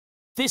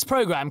This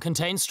programme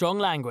contains strong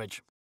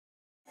language.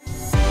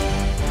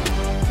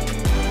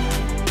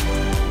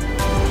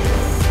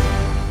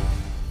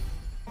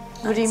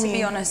 What do you mean? To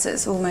be honest,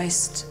 it's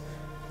almost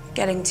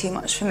getting too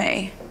much for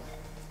me.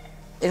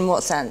 In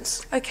what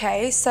sense?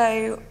 Okay,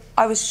 so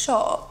I was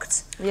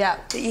shocked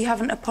that you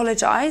haven't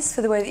apologised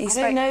for the way that you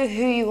spoke. I don't know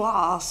who you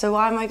are, so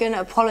why am I going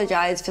to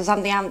apologise for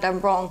something I haven't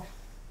done wrong?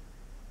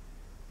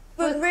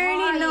 But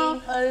really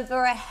not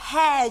over a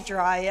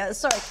hairdryer.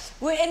 Sorry,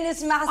 we're in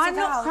this massive I'm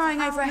not house. crying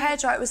over a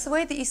hairdryer. It was the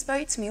way that you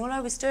spoke to me. All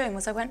I was doing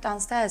was I went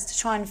downstairs to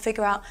try and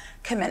figure out,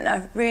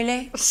 Camilla,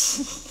 really?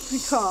 I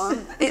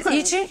can't.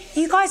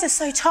 You guys are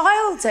so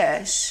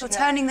childish. You're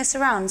turning this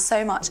around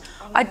so much.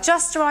 I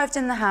just arrived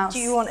in the house. Do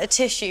you want a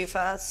tissue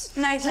first?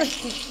 No,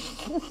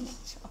 thank you.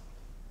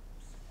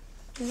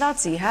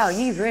 Bloody hell,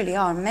 you really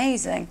are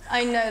amazing.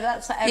 I know,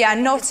 that's what yeah,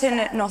 not in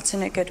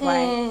a good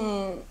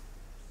way.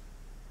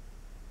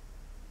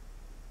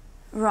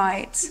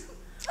 Right.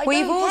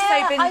 We've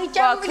also been.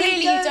 Well, clearly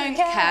you don't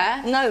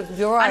care. No,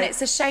 you're right. And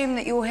it's a shame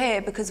that you're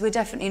here because we're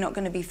definitely not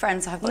going to be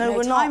friends. I've got no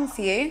we're time not.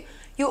 for you.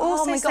 You're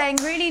also saying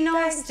really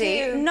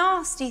you.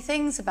 nasty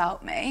things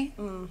about me.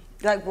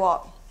 Like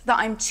what? That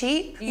I'm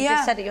cheap. You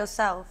just said it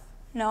yourself.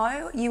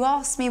 No, you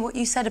asked me what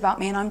you said about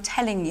me and I'm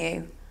telling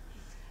you.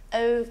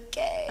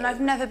 Okay. And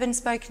I've never been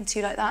spoken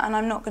to like that and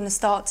I'm not going to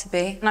start to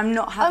be. And I'm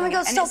not having Oh my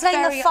God, it. stop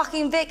playing the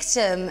fucking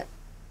victim.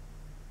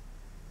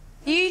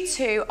 You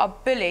two are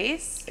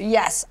bullies.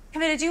 Yes.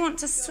 Camilla, do you want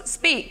to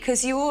speak?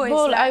 Because you always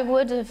Well, let I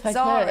would if I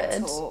Zara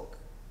could. talk.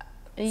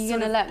 Are you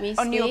going to let me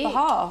speak? On your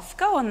behalf.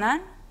 Go on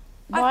then.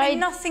 Why? I've been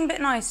nothing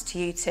but nice to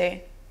you two.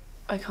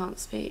 I can't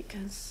speak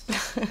because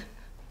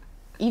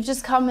you've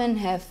just come in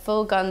here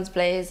full guns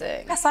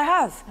blazing. Yes, I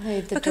have.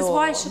 Leave the because door.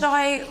 why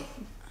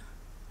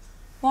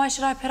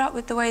should I put up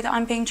with the way that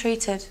I'm being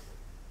treated?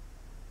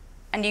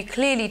 And you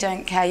clearly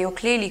don't care. You're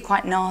clearly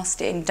quite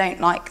nasty and don't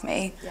like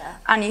me. Yeah.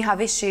 And you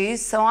have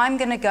issues, so I'm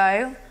going to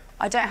go.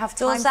 I don't have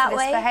time for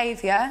this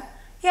behaviour.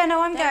 Yeah,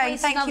 no, I'm going.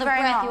 Thank you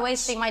very much. You're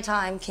wasting my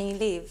time. Can you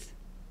leave?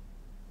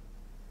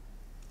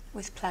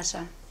 With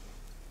pleasure.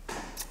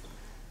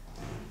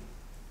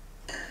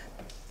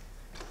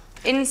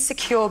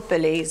 Insecure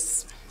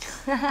bullies.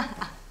 I'm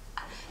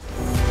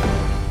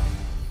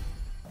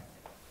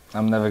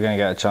never going to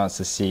get a chance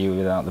to see you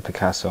without the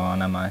Picasso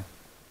on, am I?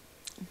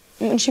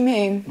 What do you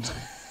mean?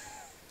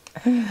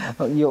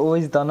 You're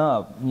always done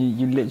up.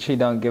 You literally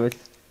don't give a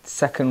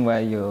second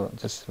where you're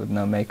just with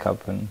no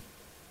makeup and...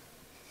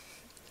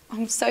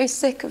 I'm so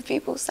sick of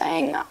people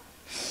saying that.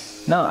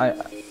 No,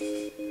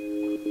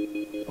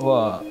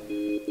 What?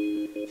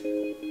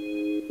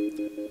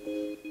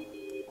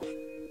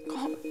 I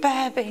can't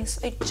bear being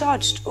so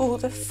judged all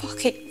the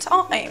fucking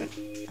time.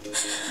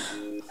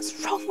 What's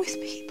wrong with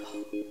people?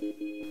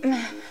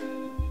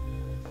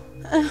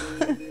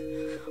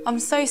 I'm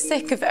so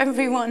sick of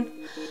everyone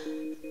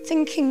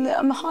thinking that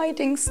I'm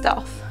hiding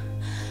stuff.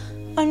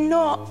 I'm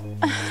not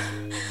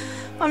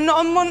a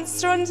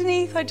monster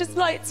underneath. I just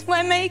like to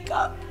wear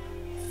makeup.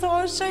 So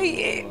I'll show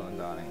you. Oh,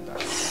 darling.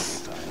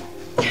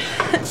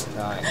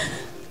 Darling.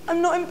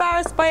 I'm not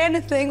embarrassed by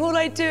anything. All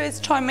I do is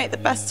try and make the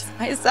best of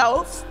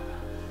myself.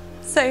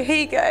 So here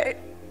you go.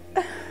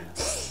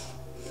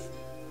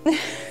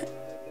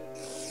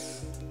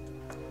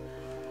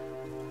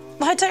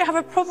 I don't have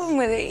a problem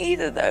with it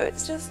either, though.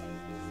 It's just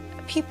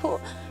people,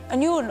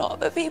 and you're not,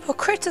 but people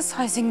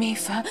criticising me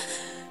for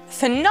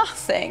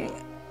nothing.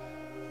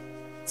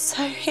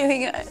 So here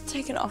we go.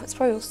 Take it off. It's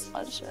probably all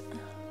smudged.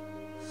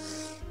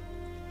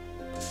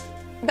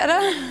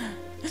 Better?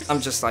 I'm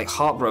just like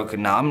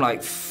heartbroken now. I'm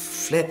like,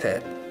 flip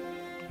it.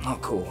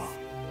 Not cool.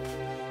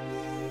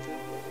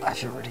 I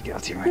feel really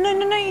guilty right now.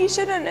 No, you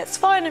shouldn't. It's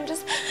fine.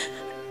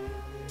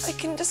 I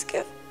can just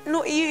give,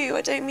 not you,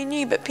 I don't mean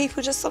you, but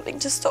people just something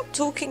to stop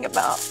talking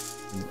about.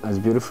 As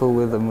beautiful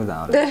with and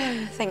without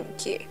it.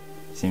 Thank you.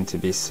 You seem to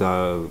be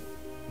so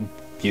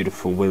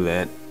beautiful with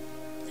it.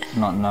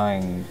 Not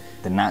knowing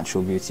the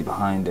natural beauty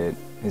behind it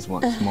is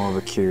what's more of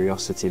a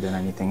curiosity than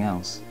anything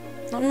else.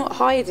 I'm not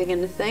hiding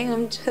anything,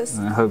 I'm just...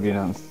 And I hope you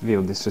don't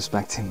feel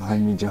disrespecting by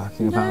me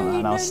joking about that.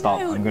 And I'll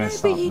stop. I'm going to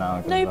stop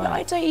now. No, but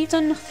I don't. You've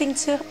done nothing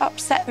to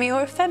upset me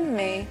or offend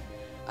me.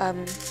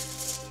 I'll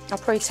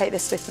probably take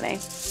this with me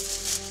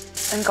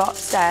and go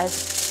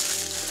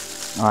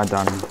upstairs. All right,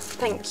 darling.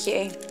 Thank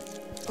you.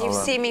 You've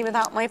seen me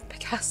without my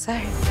Picasso.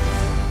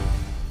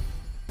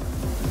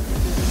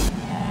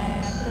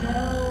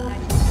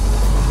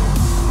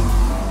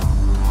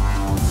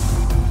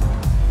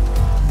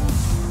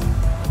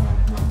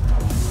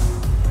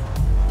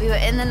 We were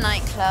in the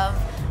nightclub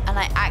and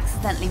I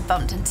accidentally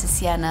bumped into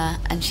Sienna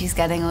and she's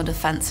getting all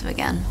defensive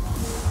again.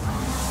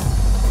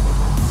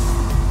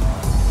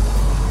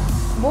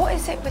 What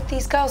is it with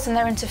these girls and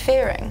they're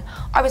interfering?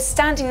 I was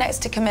standing next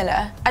to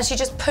Camilla and she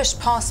just pushed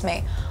past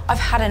me. I've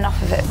had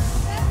enough of it.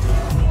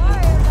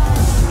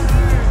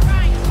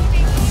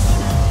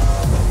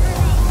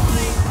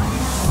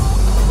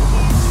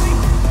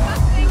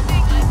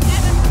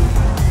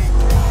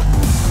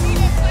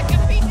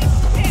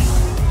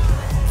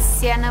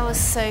 Sienna was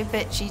so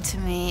bitchy bitchy to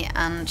me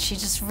and she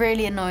just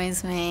really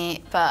annoys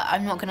me, but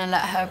I'm not gonna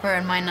let her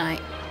ruin my night.